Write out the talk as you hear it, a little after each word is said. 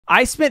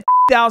I spent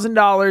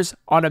 $1,000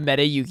 on a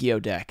meta Yu-Gi-Oh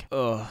deck.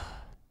 Ugh.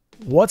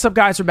 What's up,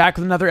 guys? We're back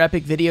with another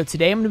epic video.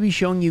 Today I'm going to be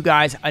showing you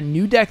guys a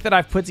new deck that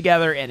I've put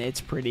together, and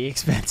it's pretty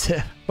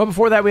expensive. But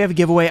before that, we have a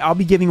giveaway. I'll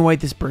be giving away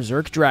this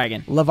Berserk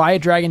Dragon,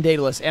 Leviathan Dragon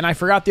Daedalus, and I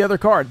forgot the other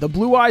card, the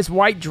Blue Eyes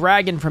White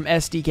Dragon from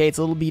SDK. It's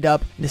a little beat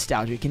up,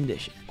 nostalgic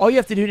condition. All you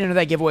have to do to enter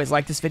that giveaway is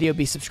like this video,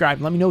 be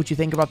subscribed, let me know what you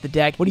think about the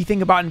deck. What do you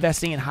think about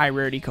investing in high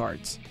rarity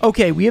cards?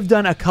 Okay, we have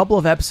done a couple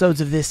of episodes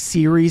of this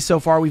series so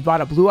far. We've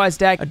bought a Blue Eyes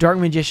deck, a Dark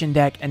Magician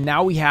deck, and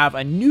now we have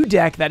a new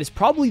deck that is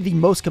probably the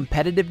most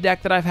competitive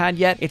deck that I've had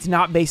yet. It's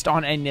not based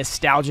on a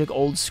nostalgic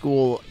old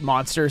school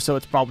monster, so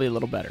it's probably a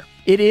little better.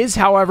 It is,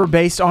 however,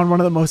 based on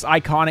one of the most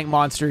iconic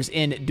monsters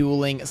in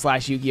dueling /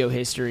 Yu-Gi-Oh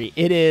history.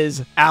 It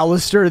is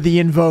Alistair the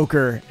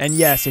Invoker. And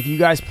yes, if you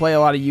guys play a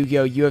lot of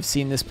Yu-Gi-Oh, you have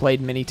seen this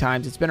played many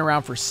times. It's been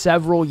around for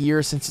several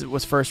years since it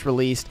was first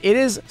released. It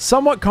is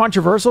somewhat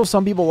controversial.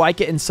 Some people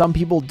like it and some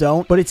people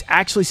don't, but it's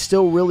actually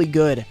still really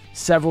good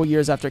several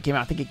years after it came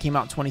out. I think it came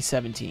out in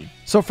 2017.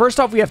 So first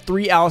off, we have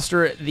 3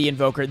 Alistair the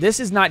Invoker.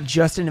 This is not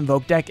just an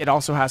Invoke deck. It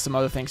also has some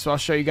other things. So I'll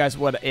show you guys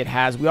what it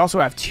has. We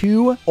also have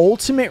 2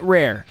 Ultimate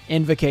Rare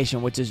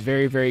Invocation, which is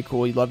very, very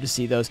cool. You'd love to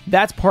see those.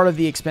 That's part of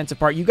the expensive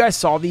part. You guys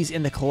saw these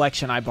in the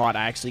collection I bought.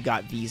 I actually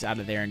got these out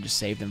of there and just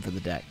saved them for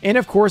the deck. And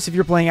of course, if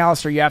you're playing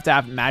Alistair, you have to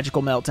have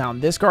Magical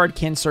Meltdown. This card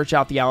can search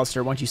out the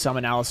Alistair. Once you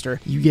summon Alistair,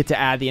 you get to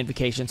add the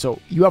Invocation. So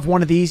you have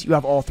one of these, you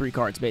have all 3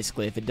 cards,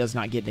 basically, if it does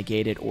not get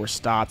negated or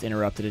stopped,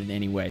 interrupted in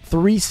any way.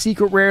 3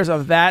 secret rares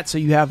of that, so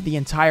you have the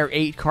entire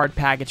 8 card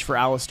package for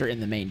Alistair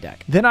in the main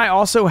deck. Then I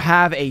also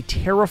have a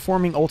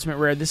Terraforming Ultimate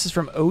Rare. This is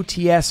from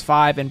OTS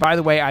 5, and by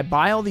the way, I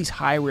buy all these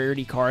high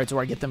rarity cards,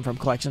 or I get them from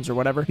collections or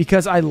whatever,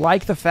 because I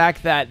like the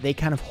fact that they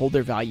kind of hold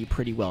their value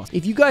pretty well.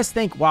 If you guys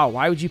think, wow,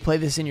 why would you play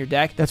this in your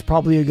deck? That's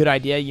probably a good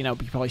idea. You know,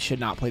 you probably should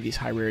not play these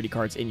high rarity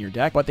cards in your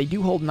deck, but they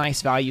do hold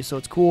nice value, so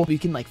it's cool. You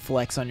can like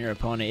flex on your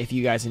opponent if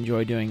you guys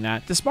enjoy doing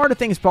that. The smarter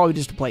thing is probably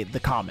just to play the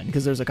common,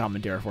 because there's a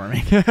common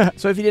Terraforming.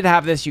 So if you did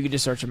have this, you could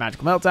just search for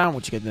Magical Meltdown,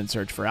 which you could then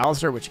search for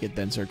Alistair, which you could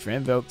then search for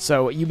Invoke.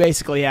 So you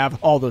basically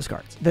have all those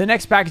cards. The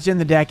next package in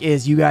the deck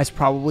is, you guys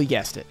probably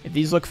guessed it. If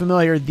these look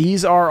familiar,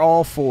 these are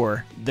all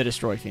for the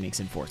Destroy Phoenix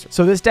Enforcer.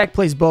 So this deck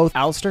plays both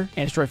Alistair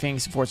and Destroy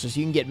Phoenix Enforcer, so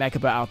you can get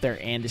Mechaba out there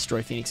and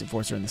Destroy Phoenix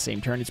Enforcer in the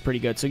same turn. It's pretty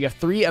good. So you have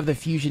 3 of the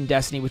Fusion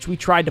Destiny, which we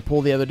tried to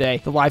pull the other day.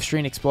 The live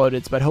stream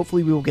exploded, but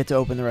hopefully we will get to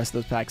open the rest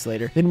of those packs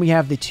later. Then we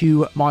have the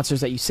 2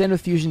 monsters that you send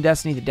with Fusion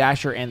Destiny, the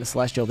Dasher and the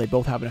Celestial. They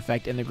both have an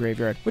effect in the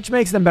graveyard, which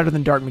makes them better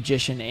than Dark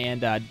Magician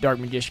and Dark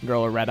Magician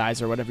Girl or Red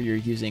Eyes or whatever you're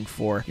using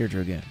for your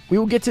Dragoon. We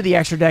will get to the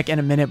extra deck in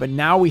a minute, but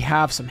now we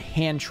have some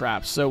hand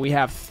traps. So we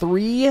have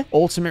 3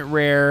 Ultimate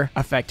Rare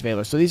Effect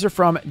Veilers. So these are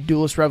from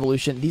Duelist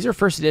Revolution. These are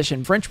first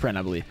edition French print,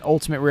 I believe.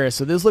 Ultimate Rare.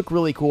 So those look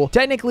really cool.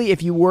 Technically,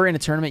 if you were in a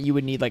tournament, you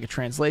would need like a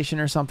translation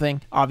or something.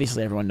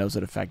 Obviously, everyone knows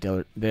what Effect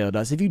Veiler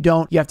does. If you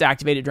don't, you have to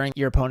activate it during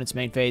your opponent's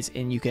main phase,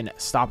 and you can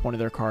stop one of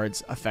their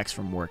cards' effects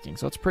from working.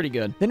 So it's pretty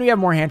good. Then we have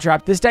more hand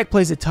trap. This deck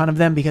plays a ton of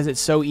them because it's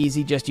so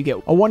easy. Just you get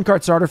a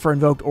 1-card starter for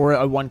Invoked or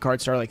a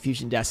 1-card starter like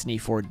Fusion Destiny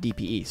for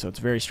DPE. So it's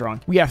very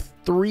strong. We have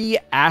 3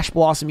 Ash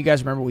Blossom. You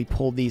guys remember we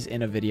pulled these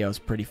in a video. It's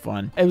pretty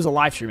fun. It was a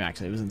live stream,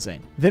 actually. It was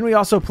insane. Then we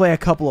also play a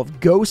couple of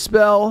Ghost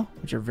Spell,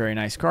 which are a very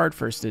nice card.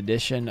 First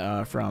edition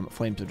from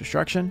Flames of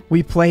Destruction.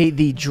 We play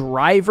the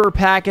Driver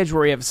package,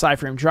 where we have a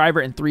Psyframe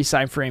Driver and 3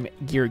 Psyframe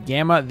Gear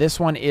Gamma. This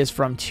one is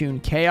from Toon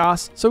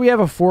Chaos. So we have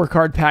a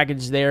 4-card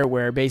package there,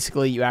 where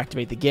basically you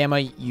activate the Gamma,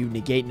 you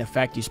negate an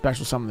effect, you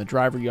special summon the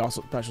Driver, you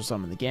also special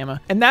summon the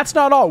Gamma. And that's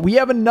not all. We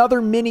have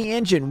another mini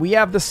engine. We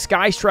have the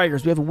Sky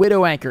Strikers. We have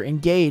Widow Anchor,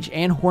 Engage,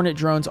 and Hornet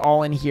Drones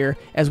all in here,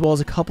 as well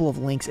as a couple of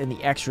links in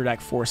the extra deck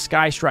for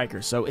Sky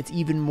Strikers. So it's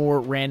even more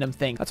random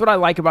things. That's what I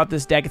like about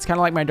this deck. It's kind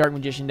of like my Dark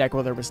Magician deck,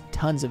 where there was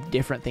tons of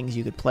different things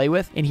you could play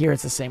with. In here,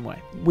 it's the same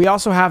way. We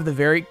also have the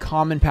very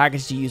common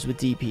package to use with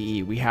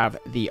DPE. We have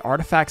the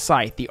Artifact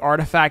Scythe, the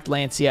Artifact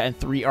Lancia, and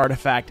 3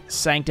 Artifact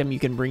Sanctum. You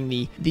can bring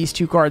these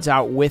 2 cards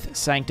out with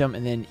Sanctum,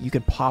 and then you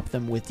can pop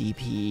them with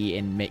DPE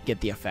and get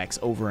the effects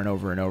over and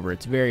over and over.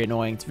 It's very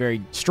annoying. It's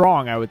very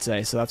strong, I would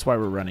say, so that's why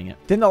we're running it.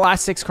 Then the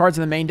last 6 cards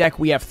in the main deck,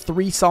 we have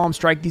 3 Solemn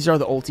Strike. These are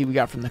the ulti we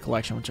got from the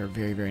collection, which are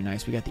very, very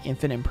nice. We got the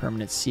Infinite and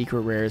Permanent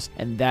Secret Rares,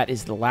 and that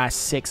is the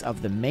last 6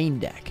 of the main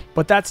deck.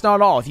 But that's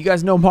not all. If you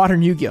guys know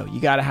Modern Yu-Gi-Oh, you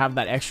got to have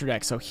that extra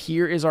deck. So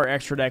here is our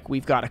extra deck.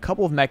 We've got a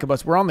couple of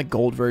Mechabus. We're on the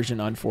gold version,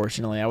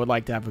 unfortunately. I would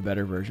like to have a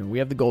better version. We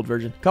have the gold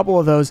version. A couple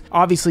of those.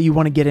 Obviously, you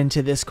want to get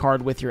into this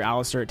card with your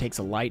Alistair. It takes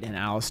a light and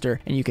Alistair,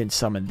 and you can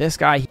summon this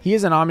guy. He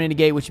is an Omni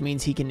Negate, which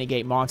means he can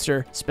negate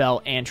monster,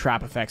 spell, and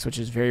trap effects, which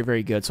is very,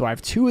 very good. So I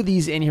have 2 of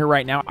these in here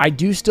right now. I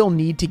do still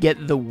need to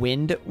get the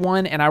wind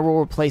one, and I will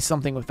replace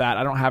something with that.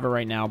 I don't have it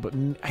right now, but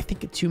I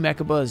think a 2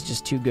 Mechaba is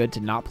just too good to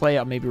not play.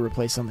 I'll maybe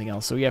replace something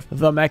else. So we have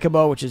the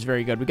Mechabo, which is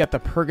very good. We got the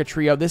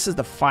Purgatrio. This is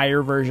the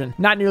fire version.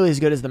 Not nearly as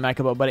good as the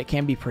Mechabo, but it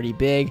can be pretty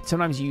big.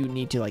 Sometimes you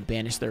need to like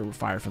banish their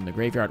fire from the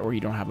graveyard, or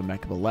you don't have a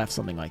Mechabo left,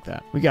 something like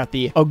that. We got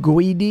the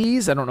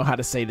Oguides. I don't know how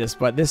to say this,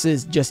 but this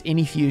is just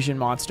any fusion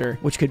monster,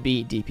 which could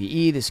be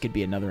DPE. This could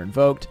be another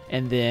invoked,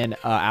 and then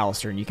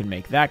Alistair, and you can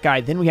make that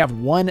guy. Then we have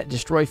one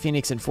Destroy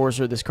Phoenix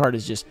Enforcer. This card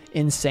is just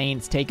insane.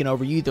 It's taken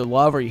over. You either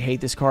love or you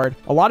hate this card.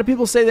 A lot of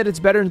people say that it's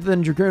better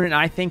than Dragoon, and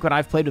I think when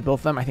I've played with both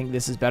of them, I think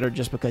this is better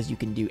just because you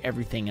can do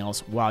everything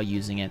else while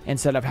using it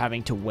instead of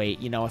having to wait.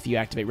 You know, if you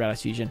activate Red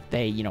Ice Fusion,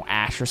 they, you know,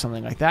 Ash or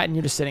something like that, and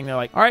you're just sitting there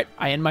like, all right,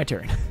 I end my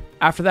turn.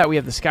 After that, we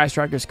have the Sky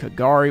Strikers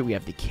Kagari. We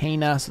have the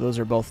Kana. So those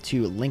are both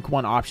two Link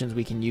 1 options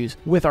we can use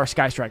with our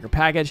Sky Striker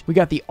package. We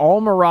got the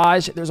All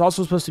Mirage. There's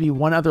also supposed to be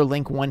one other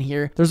Link 1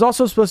 here. There's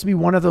also supposed to be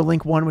one other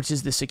Link 1, which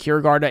is the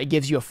Secure Guard. It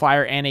gives you a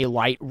fire and a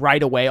light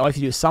right away. All you have to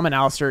do is summon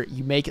Alistair.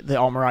 You make the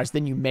All Mirage.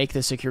 Then you make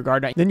the Secure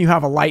Guard. Then you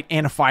have a light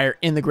and a fire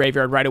in the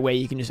graveyard right away.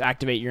 You can just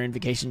activate your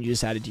invocation. You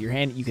just add it to your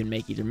hand. You can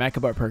make either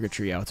Mechaba or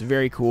Purgatrio. It's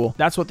very cool.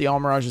 That's what the All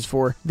Mirage is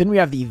for. Then we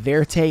have the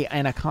Verte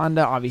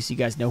Anaconda. Obviously, you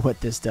guys know what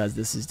this does.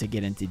 This is to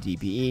get into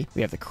DPE.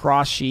 We have the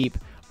Cross Sheep.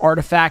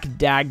 Artifact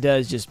Dagda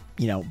is just,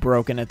 you know,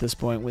 broken at this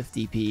point with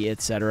DP,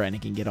 etc., and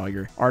it can get all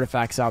your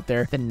artifacts out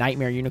there. The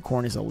Nightmare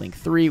Unicorn is a Link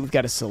 3. We've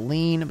got a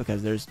Celine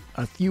because there's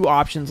a few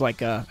options,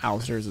 like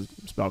Alistair is a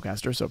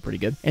spellcaster, so pretty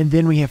good. And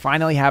then we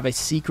finally have a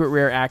secret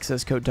rare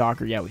access code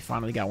talker. Yeah, we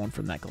finally got one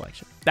from that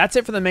collection. That's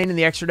it for the main and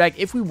the extra deck.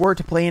 If we were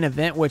to play an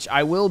event, which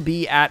I will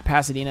be at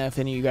Pasadena, if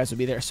any of you guys will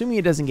be there, assuming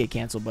it doesn't get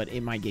canceled, but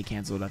it might get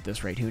canceled at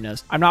this rate, who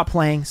knows. I'm not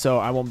playing, so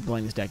I won't be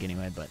playing this deck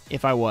anyway, but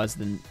if I was,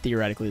 then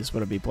theoretically this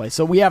would be played.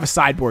 So we have a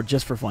sideboard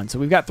just for fun. So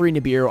we've got 3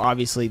 Nibiru.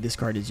 Obviously, this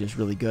card is just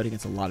really good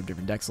against a lot of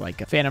different decks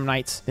like Phantom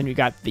Knights. Then we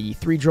got the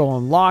 3 Droll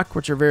and Lock,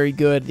 which are very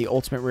good. The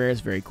Ultimate Rare is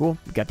very cool.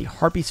 We got the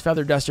Harpy's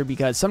Feather Duster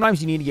because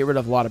sometimes you need to get rid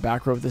of a lot of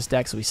back row with this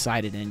deck, so we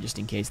sided in just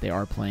in case they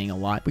are playing a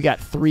lot. We got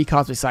 3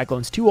 Cosmic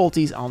Cyclones, 2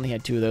 ultis. I only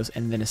had 2 of those,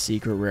 and then a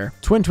secret rare.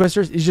 Twin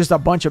Twisters is just a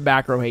bunch of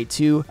back row hate.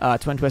 2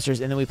 Twin Twisters,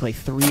 and then we play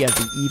 3 of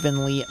the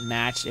evenly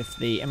matched.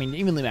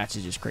 Evenly matched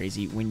is just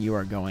crazy when you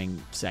are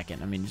going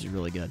second. I mean, it's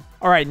really good.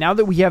 All right, now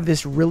that we have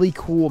this really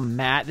cool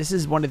mat, this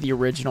is one of the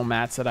original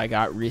mats that I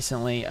got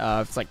recently.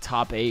 It's like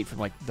top 8 from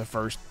like the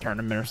first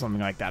tournament or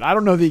something like that. I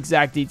don't know the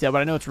exact detail, but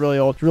I know it's really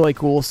old. It's really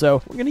cool.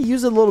 So we're going to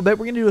use it a little bit.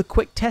 We're going to do a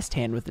quick test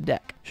hand with the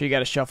deck. So you got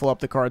to shuffle up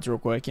the cards real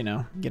quick, you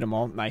know, get them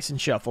all nice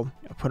and shuffled.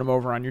 Put them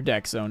over on your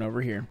deck zone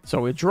over here.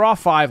 So we draw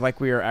 5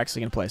 like we are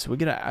actually going to play. So we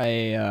get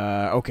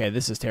okay,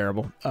 this is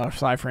terrible.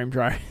 5-frame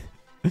dry.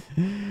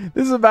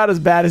 This is about as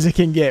bad as it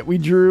can get. We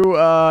drew,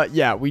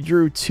 we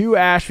drew 2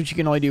 Ash, which you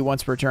can only do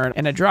once per turn,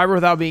 and a Driver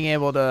without being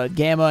able to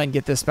Gamma and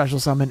get this special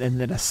summon, and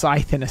then a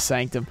Scythe and a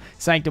Sanctum.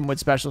 Sanctum would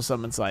special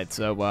summon Scythe.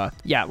 So,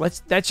 yeah,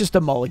 that's just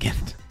a mulligan.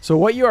 So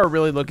what you are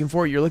really looking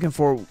for, you're looking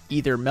for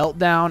either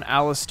Meltdown,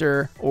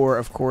 Alistair, or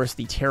of course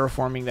the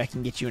Terraforming that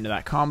can get you into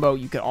that combo.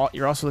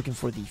 You're also looking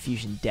for the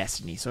Fusion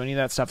Destiny. So any of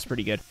that stuff's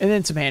pretty good. And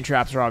then some hand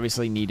traps are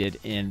obviously needed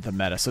in the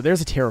meta. So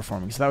there's a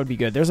Terraforming, so that would be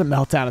good. There's a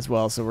Meltdown as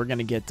well. So we're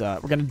gonna get we're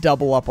gonna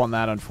double up on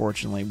that.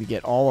 Unfortunately, we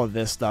get all of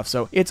this stuff.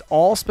 So it's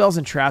all spells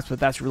and traps, but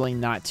that's really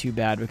not too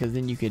bad because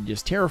then you could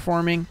just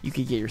Terraforming. You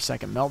could get your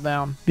second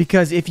Meltdown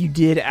because if you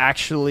did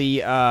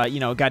actually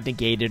got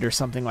negated or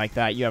something like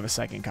that, you have a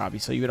second copy.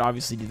 So you would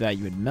obviously do that.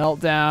 You would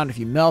Meltdown. If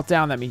you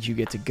Meltdown, that means you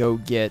get to go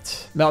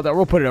get Meltdown.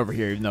 We'll put it over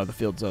here, even though the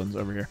field zone's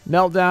over here.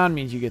 Meltdown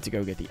means you get to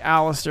go get the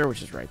Alistair,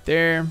 which is right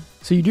there.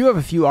 So you do have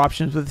a few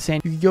options with the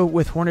same. You could go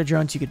with Hornet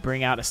Drones. You could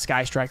bring out a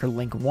Sky Striker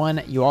Link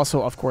 1. You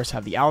also, of course,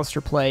 have the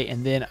Alistair play,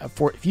 and then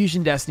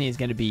Fusion Destiny is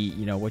going to be,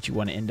 what you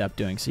want to end up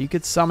doing. So you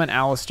could summon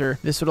Alistair.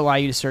 This would allow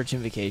you to search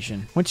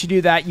Invocation. Once you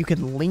do that, you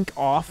can link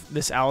off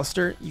this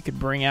Alistair. You could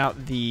bring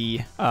out the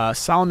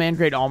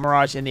Salamandrate All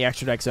Mirage in the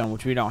extra deck zone,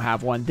 which we don't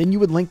have one. Then you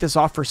would link this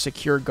off for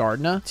Secure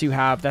Gardna to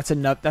have, that's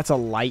a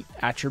light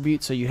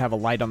attribute, so you have a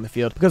light on the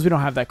field. Because we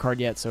don't have that card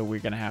yet, so we're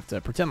going to have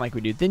to pretend like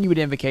we do. Then you would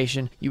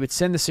Invocation. You would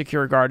send the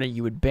Secure Gardna.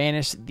 You would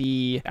banish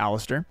the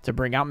Alistair to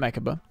bring out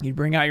Mechaba. You'd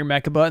bring out your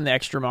Mechaba in the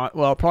extra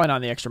well, probably not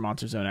in the extra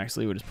monster zone,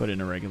 actually. We'll just put it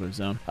in a regular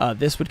zone.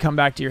 This would come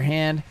back to your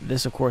hand.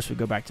 This, of course, would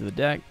go back to the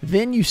deck.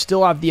 Then you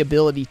still have the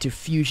ability to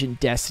Fusion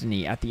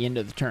Destiny at the end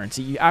of the turn.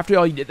 So after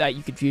all you did that,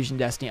 you could Fusion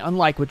Destiny.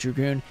 Unlike with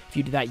Dragoon, if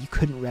you did that, you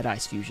couldn't Red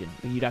Ice Fusion.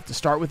 You'd have to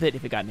start with it.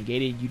 If it got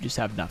negated, you just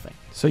have nothing.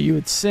 So you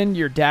would send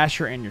your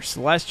Dasher and your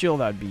Celestial.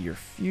 That would be your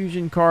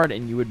Fusion card,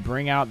 and you would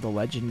bring out the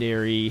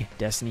legendary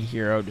Destiny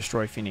Hero,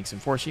 Destroy Phoenix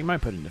Enforcer. You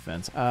might put in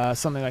defense.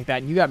 Something like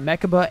that. And you got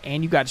Mechaba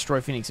and you got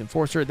Destroy Phoenix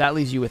Enforcer. That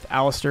leaves you with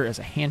Alistair as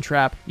a hand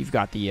trap. You've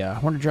got the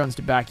Hornet Drones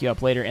to back you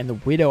up later, and the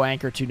Widow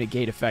Anchor to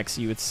negate effects.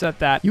 So you would set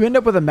that. You end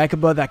up with a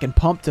Mechaba that can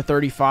pump to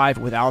 35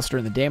 with Alistair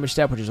in the damage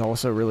step, which is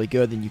also really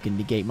good. Then you can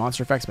negate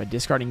monster effects by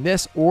discarding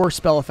this, or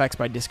spell effects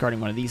by discarding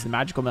one of these. The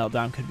Magical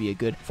Meltdown could be a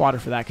good fodder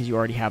for that because you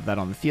already have that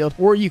on the field.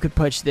 Or you could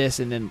push this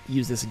and then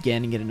use this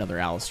again and get another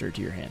Alistair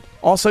to your hand.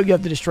 Also, you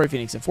have the Destroy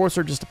Phoenix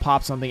Enforcer just to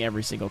pop something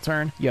every single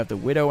turn. You have the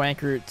Widow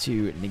Anchor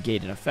to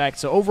negate an effect.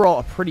 So overall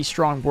a pretty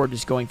strong board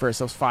just going first.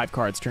 Those 5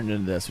 cards turned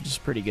into this, which is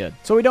pretty good.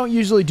 So we don't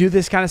usually do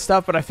this kind of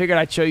stuff, but I figured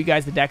I'd show you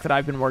guys the deck that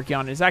I've been working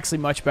on. It's actually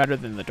much better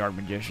than the Dark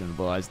Magician and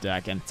Blue Eyes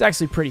deck, and it's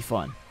actually pretty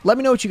fun. Let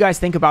me know what you guys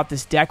think about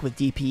this deck with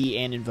DP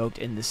and Invoked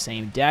in the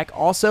same deck.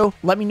 Also,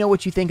 let me know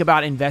what you think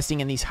about investing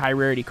in these high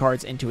rarity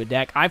cards into a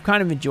deck. I'm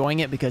kind of enjoying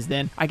it because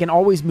then I can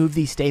always move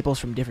these staples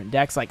from different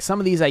decks. Like some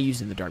of these I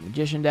used in the Dark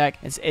Magician deck,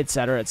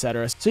 etc.,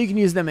 etc. So you can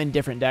use them in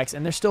different decks,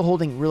 and they're still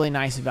holding really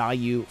nice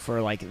value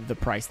for like the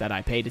price that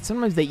I paid. And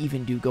sometimes they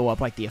even do go up,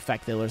 like the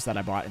effect fillers that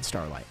I bought in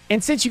Starlight.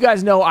 And since you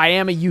guys know I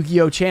am a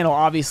Yu-Gi-Oh channel,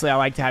 obviously I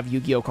like to have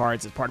Yu-Gi-Oh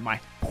cards as part of my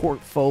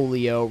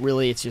portfolio.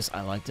 Really, it's just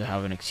I like to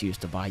have an excuse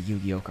to buy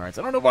Yu-Gi-Oh cards.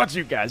 I don't know about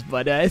you guys,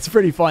 but it's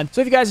pretty fun. So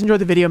if you guys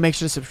enjoyed the video, make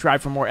sure to subscribe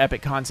for more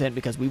epic content,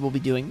 because we will be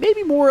doing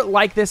maybe more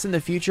like this in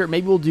the future.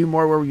 Maybe we'll do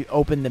more where we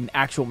open the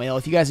actual mail.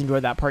 If you guys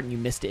enjoyed that part and you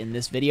missed it in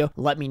this video,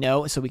 let me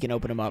know so we can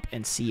open them up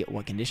and see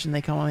what condition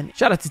they come in.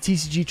 Shout out to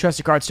TCG,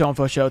 Trusted Cards, Stone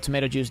Info Show,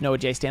 Tomato Juice, Noah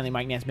J, Stanley,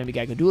 Mike Nance, Mimi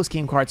Geico, Duelist,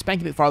 King Cards,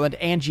 Spanky McFarland,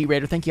 and G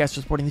Raider. Thank you guys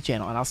for supporting the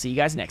channel, and I'll see you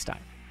guys next time.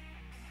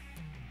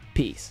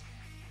 Peace.